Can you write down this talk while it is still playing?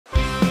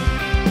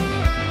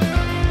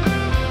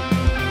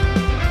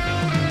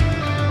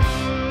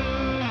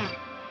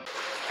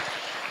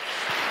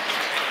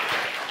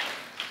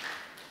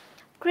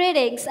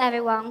Greetings,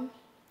 everyone.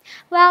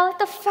 Well,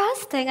 the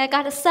first thing I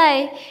gotta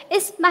say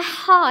is my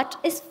heart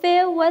is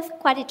filled with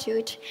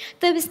gratitude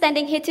to be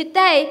standing here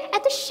today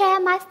and to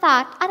share my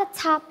thoughts on a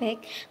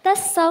topic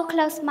that's so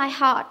close to my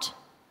heart.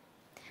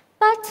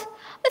 But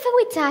before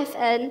we dive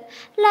in,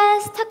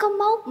 let's take a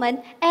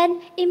moment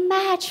and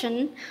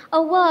imagine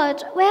a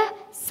world where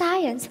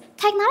science,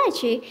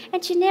 technology,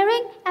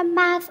 engineering, and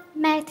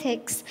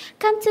mathematics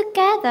come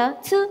together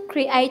to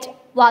create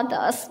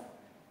wonders.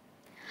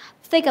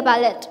 Think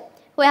about it.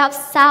 We have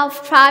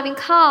self-driving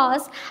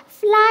cars,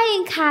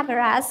 flying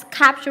cameras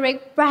capturing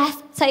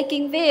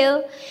breathtaking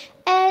view,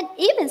 and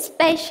even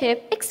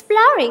spaceship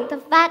exploring the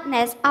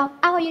vastness of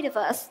our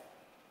universe.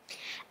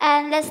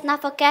 And let's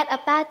not forget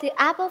about the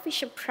Apple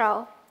Vision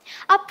Pro,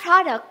 a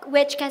product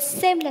which can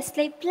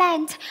seamlessly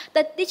blend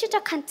the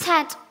digital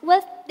content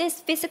with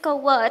this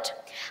physical world,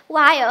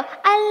 while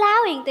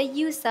allowing the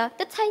user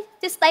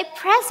to stay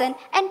present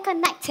and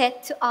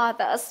connected to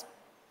others.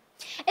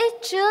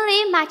 It's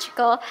truly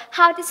magical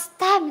how this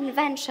STEM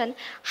invention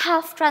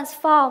have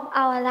transformed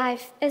our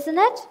life, isn't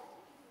it?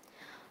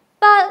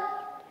 But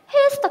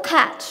here's the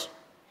catch.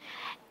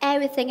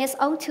 Everything is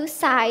on two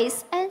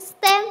sides, and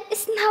STEM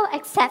is no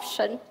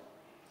exception.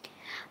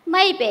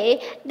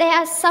 Maybe there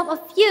are some of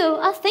you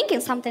are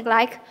thinking something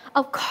like,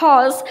 of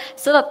course,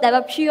 some of them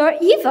are pure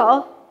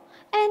evil.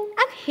 And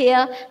I'm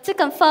here to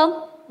confirm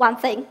one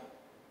thing.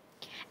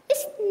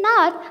 It's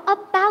not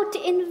about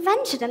the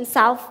invention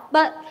themselves,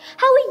 but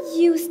how we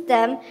use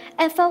them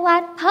and for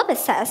what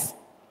purposes.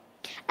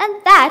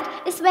 And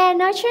that is where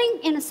nurturing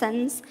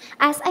innocence,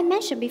 as I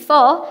mentioned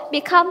before,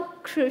 becomes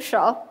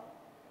crucial.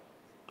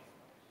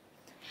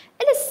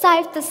 It is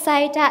safe to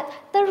say that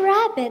the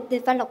rapid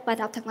development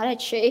of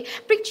technology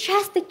brings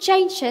drastic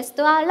changes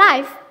to our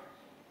life.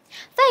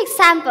 For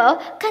example,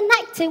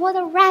 connecting with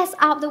the rest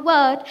of the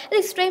world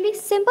is extremely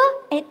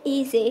simple and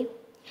easy.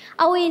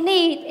 All we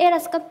need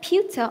is a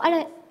computer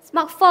or a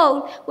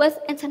smartphone with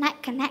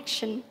internet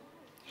connection.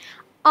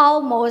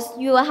 Almost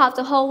you will have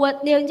the whole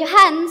world near in your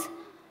hands.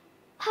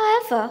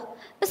 However,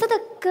 for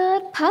the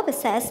good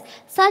purposes,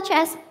 such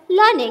as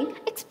learning,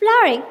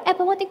 exploring, and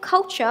promoting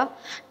culture,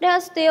 there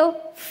are still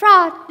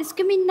fraud,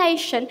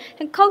 discrimination,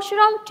 and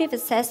cultural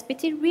differences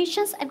between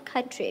regions and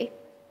countries.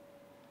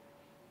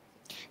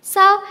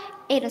 So,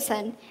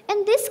 innocent,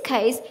 in this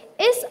case,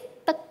 is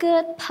the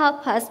good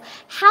purpose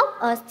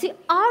help us to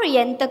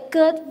orient the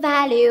good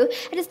value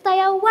and to stay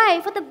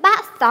away from the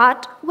bad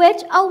thought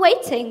which are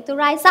waiting to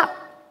rise up.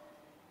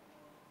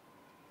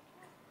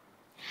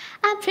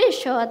 I'm pretty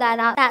sure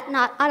that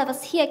not all of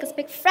us here can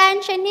speak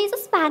French, Chinese, or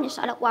Spanish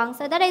all at once,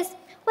 and that is,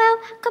 well,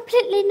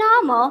 completely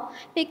normal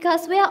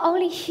because we are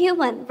only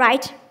human,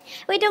 right?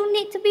 We don't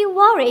need to be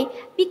worried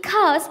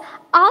because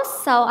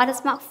also on a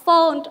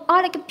smartphone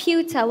or a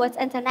computer with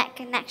internet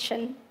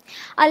connection,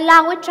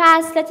 along with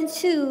translating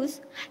tools,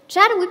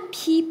 chatting with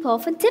people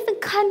from different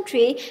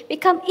countries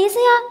become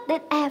easier than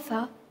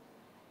ever.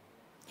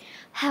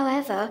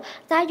 However,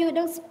 that you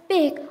don't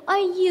speak or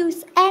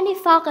use any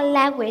foreign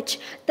language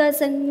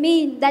doesn't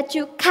mean that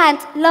you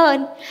can't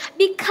learn,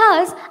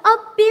 because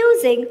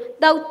abusing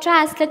those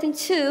translating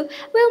tools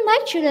will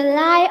make you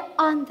rely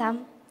on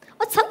them,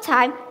 or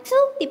sometimes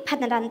too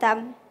dependent on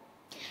them.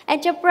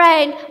 And your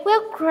brain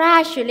will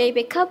gradually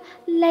become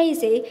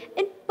lazy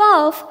in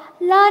both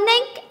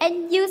learning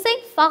and using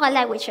foreign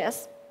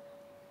languages.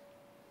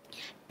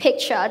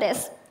 Picture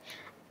this.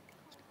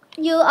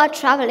 You are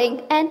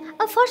traveling and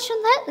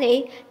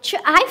unfortunately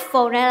your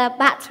iPhone ran out of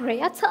battery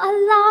after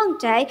a long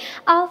day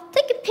of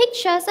taking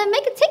pictures and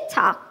making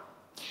TikTok.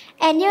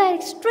 And you're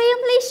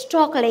extremely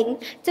struggling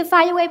to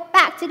find your way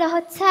back to the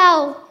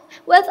hotel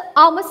with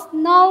almost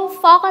no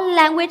foreign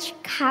language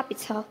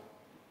capital.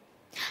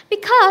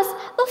 Because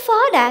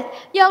before that,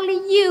 you only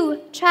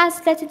you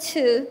translated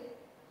to.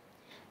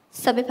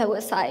 Some people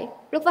will say,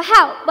 look for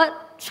help,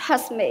 but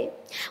trust me,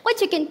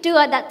 what you can do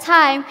at that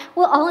time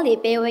will only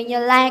be when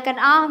your leg and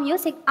arm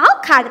using all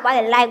kinds of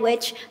body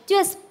language to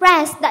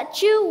express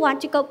that you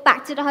want to go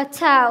back to the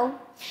hotel.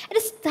 In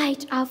a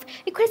state of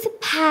increasing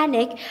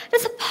panic,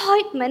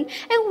 disappointment,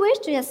 and wish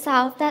to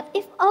yourself that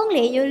if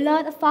only you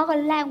learn a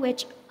foreign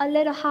language a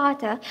little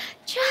harder,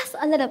 just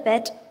a little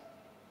bit.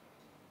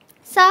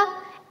 So,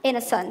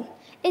 innocent.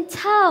 In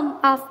terms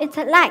of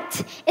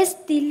intellect, it's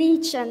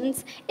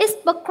diligence, it's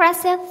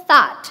progressive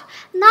thought,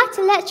 not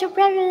to let your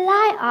brain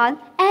rely on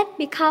and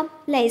become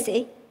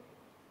lazy.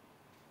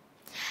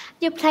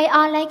 You play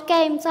online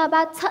games for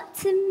about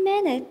 30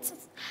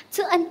 minutes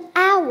to an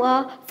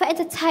hour for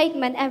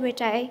entertainment every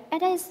day. And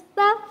that is,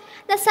 well,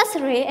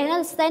 necessary and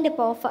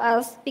understandable for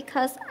us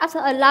because after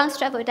a long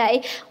stressful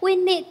day, we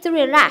need to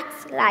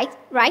relax,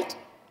 right?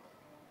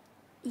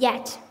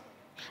 Yet,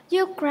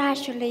 you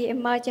gradually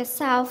immerse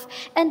yourself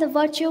in the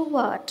virtual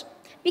world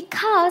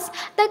because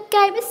the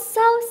game is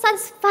so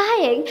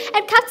satisfying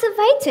and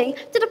captivating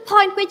to the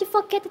point where you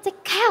forget to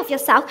take care of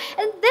yourself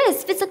in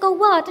this physical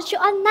world that you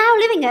are now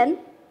living in.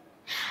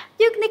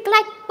 You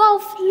neglect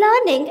both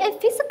learning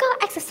and physical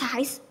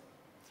exercise,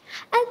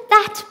 and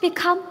that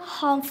becomes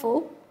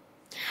harmful.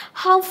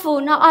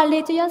 harmful not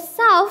only to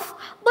yourself,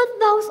 but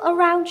those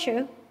around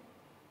you.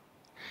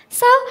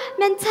 So,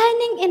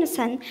 maintaining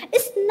innocence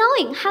is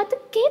knowing how to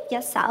keep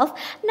yourself,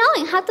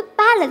 knowing how to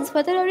balance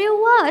between the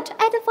real world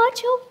and the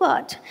virtual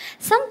world,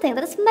 something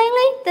that is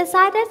mainly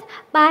decided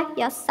by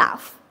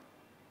yourself.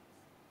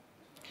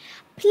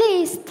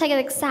 Please take an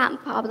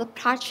example of the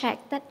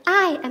project that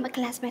I and my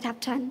classmates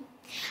have done.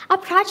 A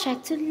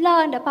project to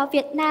learn about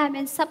Vietnam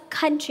and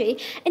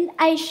sub-countries in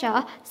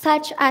Asia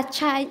such as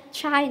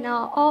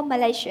China or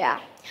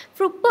Malaysia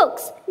through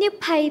books,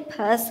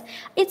 newspapers,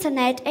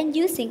 internet, and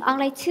using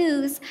online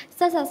tools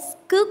such as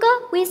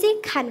Google,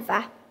 Wiki,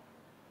 Canva.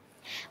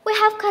 We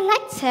have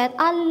collected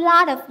a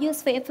lot of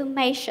useful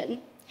information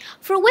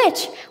through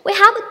which we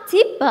have a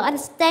deeper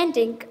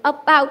understanding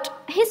about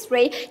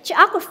history,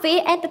 geography,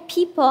 and the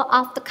people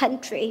of the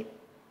country.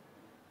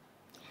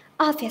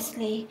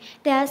 Obviously,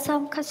 there are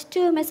some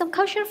costume and some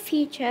cultural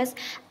features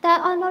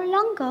that are no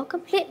longer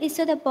completely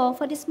suitable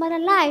for this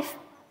modern life.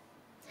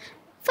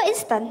 For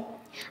instance,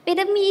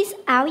 Vietnamese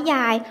áo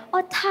dài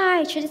or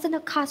Thai traditional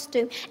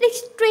costume is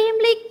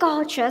extremely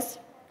gorgeous.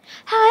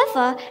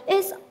 However,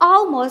 it's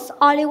almost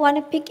only one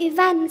of big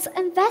events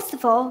and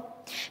festivals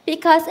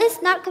because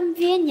it's not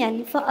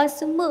convenient for us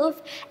to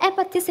move and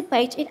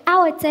participate in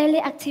our daily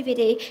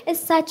activity in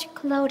such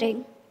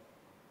clothing.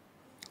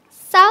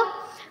 So,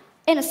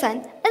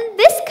 innocent in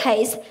this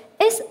case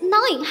is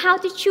knowing how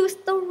to choose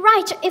the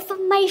right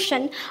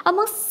information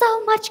among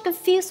so much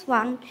confused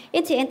one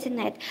in the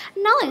internet,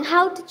 knowing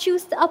how to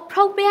choose the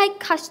appropriate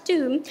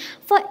costume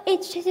for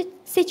each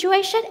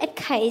situation and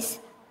case.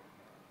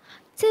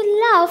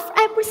 To love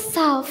and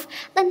preserve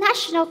the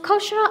national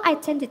cultural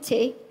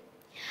identity.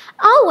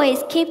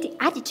 Always keep the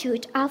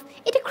attitude of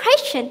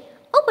integration,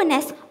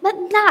 openness, but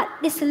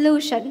not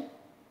disillusion.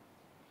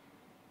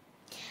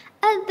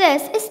 And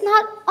this is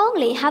not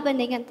only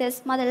happening in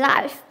this modern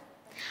life.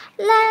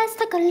 Let's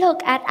take a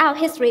look at our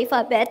history for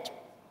a bit.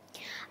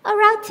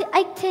 Around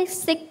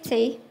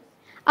 1860,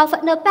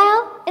 Alfred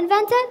Nobel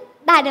invented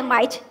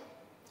dynamite.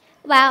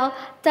 Well,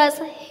 does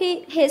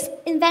his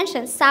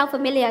invention sound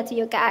familiar to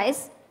you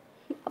guys?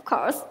 Of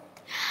course.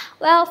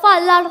 Well, for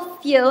a lot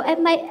of you,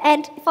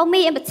 and for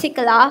me in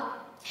particular,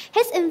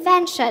 his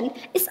invention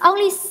is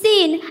only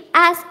seen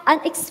as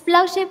an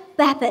explosive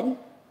weapon.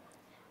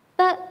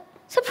 But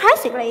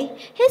surprisingly,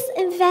 his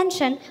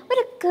invention with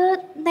a good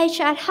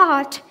nature at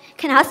heart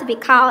can also be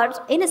called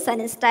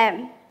innocent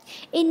instead.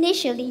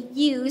 Initially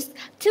used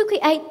to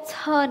create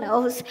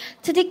tunnels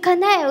to dig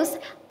canals,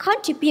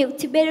 contribute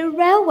to better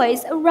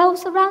railways and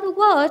roads around the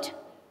world.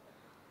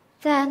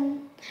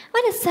 Then,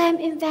 with the same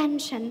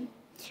invention,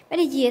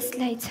 many years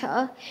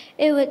later,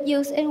 it was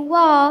used in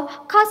war,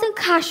 causing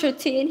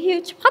casualty and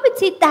huge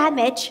property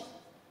damage.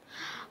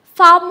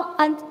 From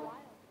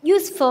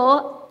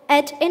unuseful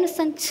and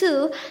innocent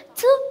tool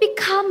to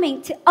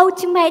becoming the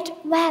ultimate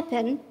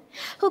weapon.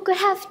 Who could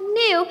have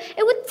knew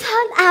it would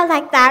turn out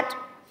like that?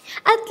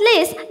 At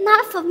least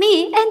not for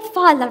me and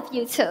for all of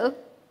you too.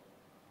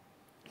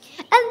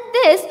 And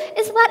this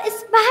is what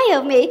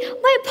inspired me,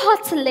 more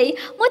importantly,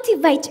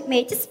 motivated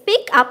me to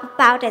speak up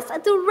about this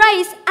and to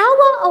raise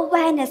our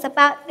awareness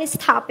about this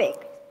topic.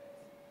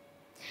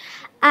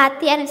 At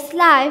the end of his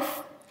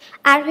life,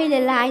 I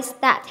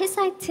realized that his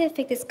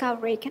scientific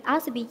discovery can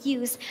also be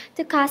used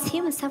to cause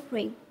human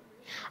suffering.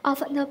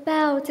 Alfred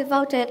Nobel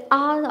devoted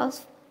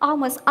almost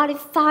all his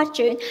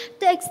fortune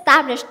to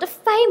establish the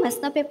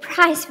famous Nobel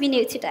Prize we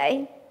knew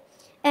today.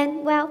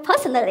 And well,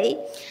 personally,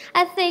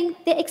 I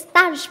think the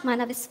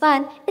establishment of his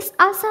fund is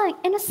also an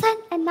innocent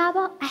and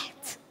noble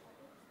act.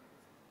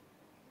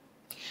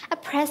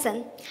 At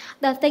present,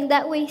 the thing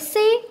that we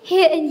see,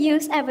 hear, and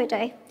use every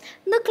day,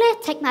 nuclear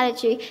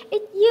technology,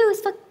 is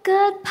used for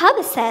good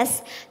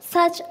purposes,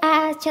 such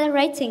as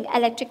generating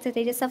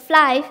electricity to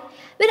supply,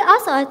 but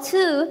also a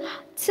tool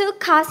to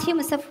cause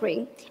human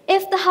suffering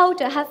if the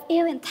holder have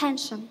ill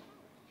intention.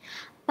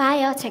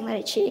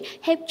 Biotechnology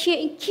have cured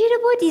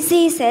incurable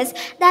diseases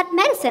that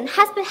medicine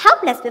has been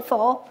helpless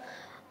before,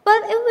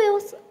 but it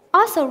will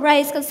also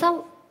raise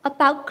concern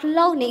about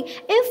cloning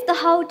if the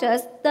holder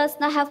does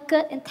not have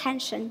good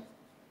intention.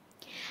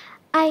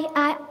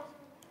 AI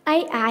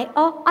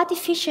or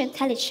artificial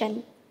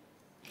intelligence.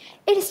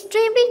 It is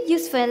extremely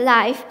useful in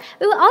life.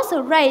 It will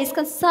also raise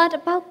concern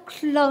about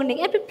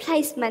cloning and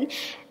replacement,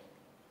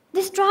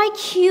 destroy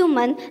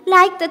human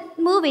like the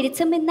movie The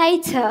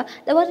Terminator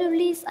that was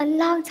released a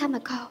long time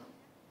ago.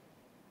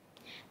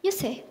 You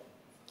see,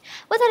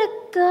 without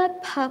a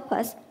good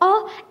purpose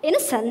or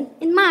innocence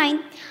in mind,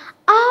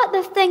 all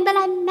the things that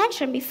I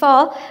mentioned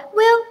before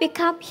will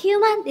become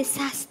human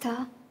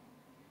disaster.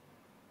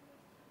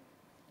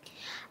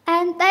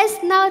 And there is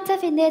no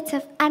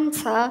definitive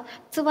answer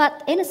to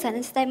what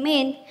innocence they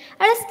mean.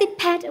 It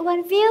depends on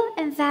one's view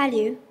and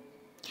value.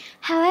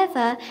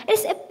 However, it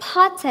is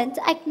important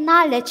to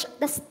acknowledge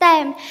that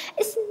STEM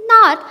is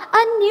not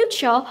a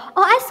neutral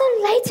or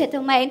isolated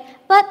domain,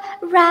 but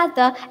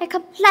rather a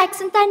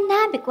complex and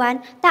dynamic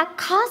one that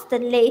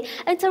constantly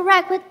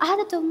interacts with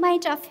other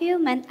domains of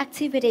human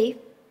activity.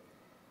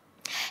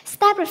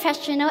 STEM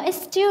professionals and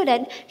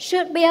students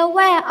should be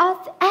aware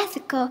of the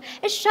ethical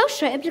and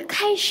social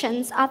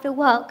implications of the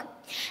work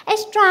and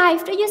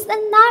strive to use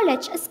the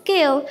knowledge and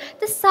skill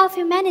to serve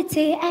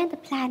humanity and the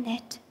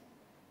planet.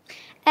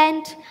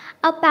 And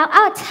about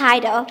our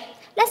title,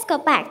 let's go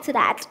back to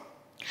that.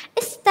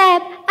 Is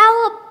STEM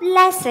our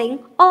blessing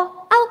or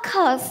our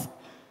curse?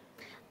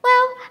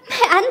 Well,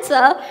 my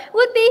answer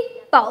would be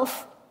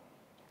both.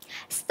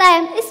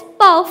 STEM is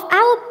both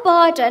our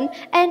burden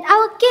and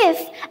our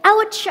gift,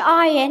 our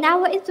joy and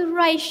our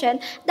inspiration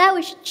that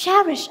we should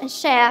cherish and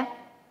share.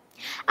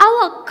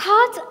 Our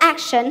call to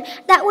action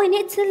that we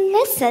need to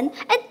listen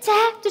and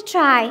dare to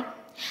try,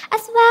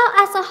 as well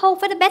as a hope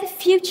for the better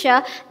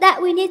future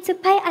that we need to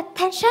pay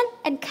attention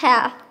and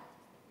care.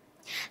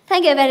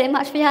 Thank you very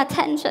much for your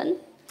attention.